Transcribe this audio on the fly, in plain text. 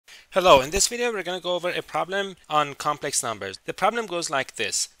Hello, in this video we're going to go over a problem on complex numbers. The problem goes like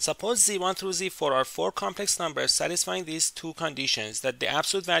this. Suppose z1 through z4 are four complex numbers satisfying these two conditions, that the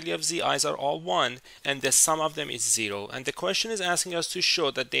absolute value of zi's are all 1 and the sum of them is 0. And the question is asking us to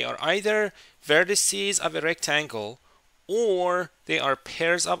show that they are either vertices of a rectangle or they are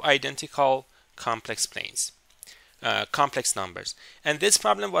pairs of identical complex planes, complex numbers. And this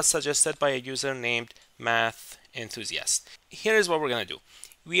problem was suggested by a user named Math Enthusiast. Here is what we're going to do.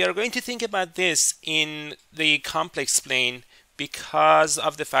 We are going to think about this in the complex plane because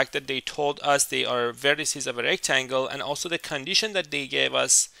of the fact that they told us they are vertices of a rectangle, and also the condition that they gave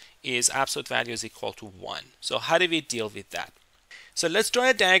us is absolute value is equal to 1. So how do we deal with that? So let's draw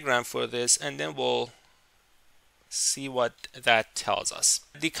a diagram for this and then we'll see what that tells us.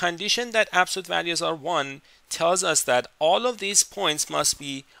 The condition that absolute values are 1 tells us that all of these points must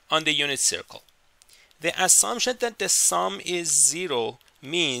be on the unit circle. The assumption that the sum is 0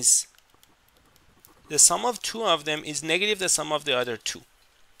 means the sum of two of them is negative the sum of the other two.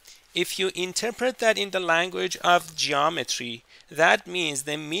 If you interpret that in the language of geometry, that means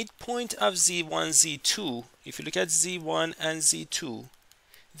the midpoint of z1, z2, if you look at z1 and z2,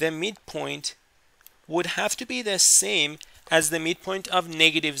 the midpoint would have to be the same as the midpoint of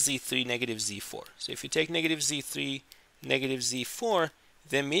negative z3, negative z4. So if you take negative z3, negative z4,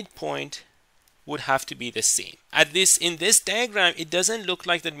 the midpoint would have to be the same. In this diagram, it doesn't look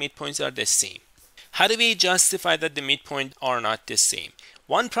like the midpoints are the same. How do we justify that the midpoint are not the same?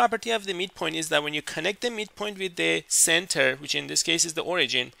 One property of the midpoint is that when you connect the midpoint with the center, which in this case is the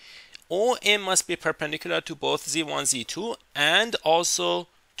origin, OM must be perpendicular to both z1, z2 and also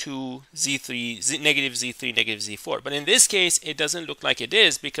to z3, negative z3, negative z4. But in this case, it doesn't look like it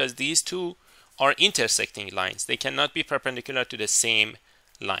is because these two are intersecting lines. They cannot be perpendicular to the same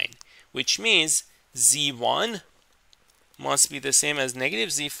line, which means z1 must be the same as negative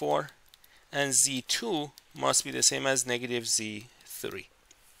z4 and z2 must be the same as negative z3.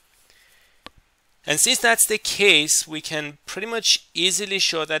 And since that's the case, we can pretty much easily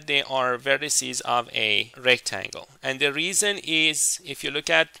show that they are vertices of a rectangle. And the reason is, if you look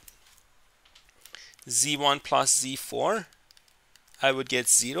at z1 plus z4, I would get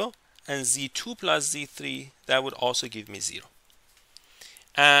 0, and z2 plus z3, that would also give me 0.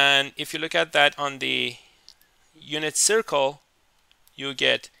 And if you look at that on the unit circle, you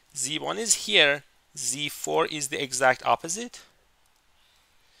get z1 is here, z4 is the exact opposite,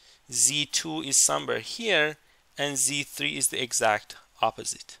 z2 is somewhere here, and z3 is the exact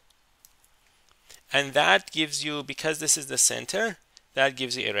opposite. And that gives you, because this is the center, that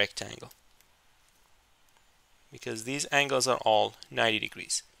gives you a rectangle, because these angles are all 90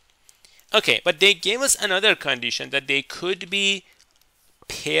 degrees. Okay, but they gave us another condition, that they could be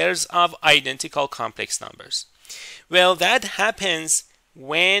pairs of identical complex numbers. Well, that happens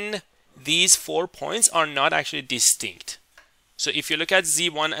when these 4 points are not actually distinct. So if you look at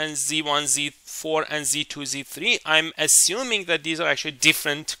z1 and z1, z4 and z2, z3, I'm assuming that these are actually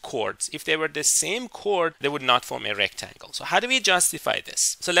different chords. If they were the same chord, they would not form a rectangle. So how do we justify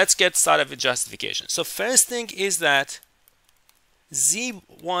this? So let's get started with justification. So first thing is that z1,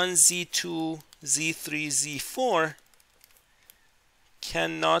 z2, z3, z4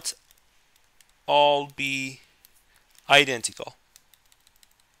 cannot all be identical.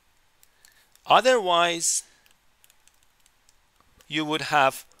 Otherwise, you would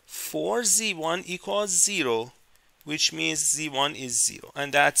have 4z1 equals 0, which means z1 is 0.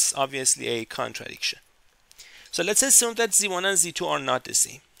 And that's obviously a contradiction. So let's assume that z1 and z2 are not the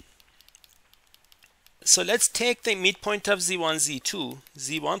same. So let's take the midpoint of z1, z2.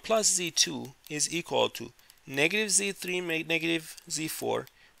 z1 plus z2 is equal to negative z3, negative z4,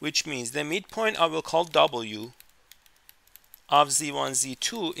 which means the midpoint I will call w of z1,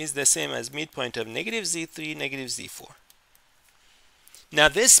 z2 is the same as midpoint of negative z3, negative z4. Now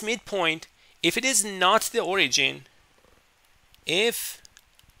this midpoint, if it is not the origin, if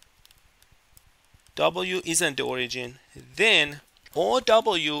w isn't the origin, then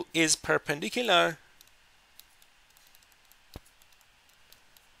OW is perpendicular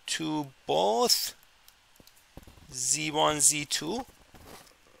to both z1, z2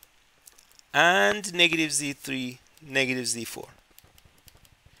 and negative z3, negative z4,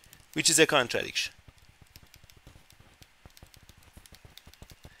 which is a contradiction.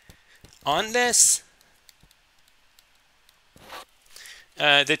 Unless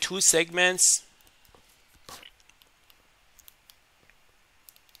the two segments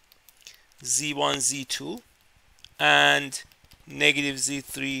z1, z2 and negative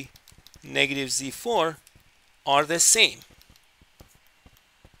z3, negative z4 are the same.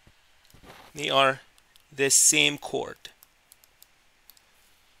 They are the same chord.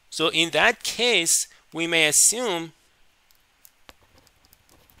 So So in that case, we may assume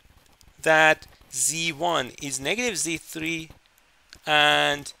that z1 is negative z3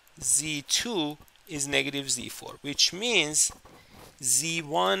 and z2 is negative z4, which means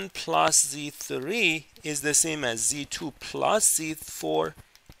z1 plus z3 is the same as z2 plus z4,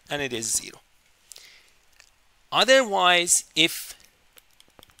 and it is 0. Otherwise, if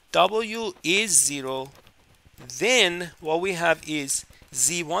w is 0, then what we have is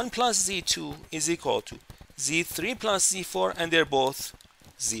z1 plus z2 is equal to z3 plus z4, and they're both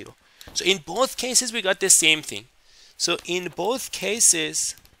 0. So in both cases, we got the same thing. So in both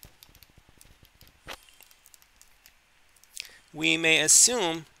cases, we may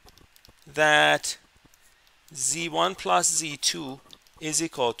assume that z1 plus z2 is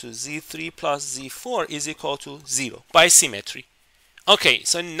equal to z3 plus z4 is equal to 0 by symmetry. Okay,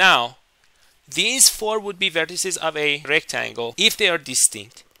 so now these four would be vertices of a rectangle if they are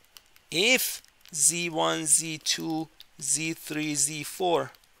distinct. If z1, z2, z3, z4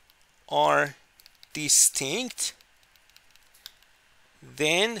 are distinct,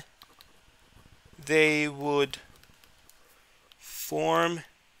 then they would form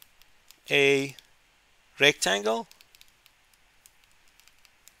a rectangle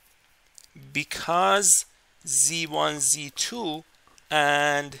because z1, z2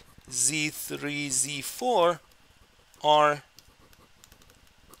 and z3, z4 are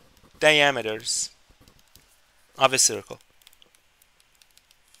diameters of a circle.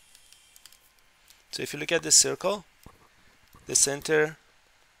 So if you look at the circle, the center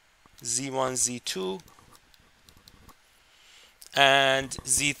z1, z2 and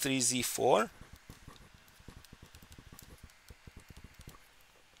z3, z4,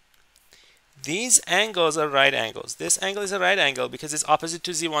 these angles are right angles. This angle is a right angle because it's opposite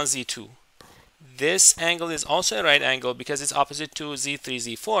to z1, z2. This angle is also a right angle because it's opposite to z3,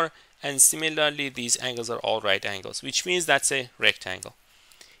 z4, and similarly these angles are all right angles, which means that's a rectangle.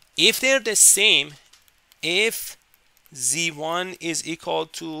 If they're the same, if z1 is equal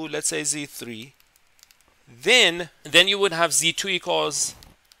to, let's say, z3, then you would have z2 equals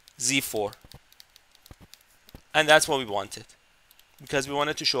z4, and that's what we wanted, because we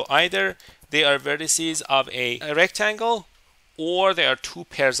wanted to show either they are vertices of a rectangle or they are two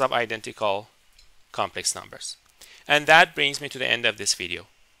pairs of identical complex numbers. And that brings me to the end of this video.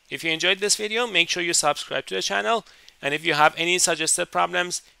 If you enjoyed this video, make sure you subscribe to the channel, and if you have any suggested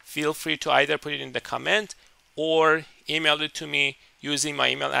problems, feel free to either put it in the comment or email it to me using my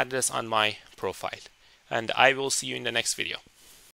email address on my profile. And I will see you in the next video.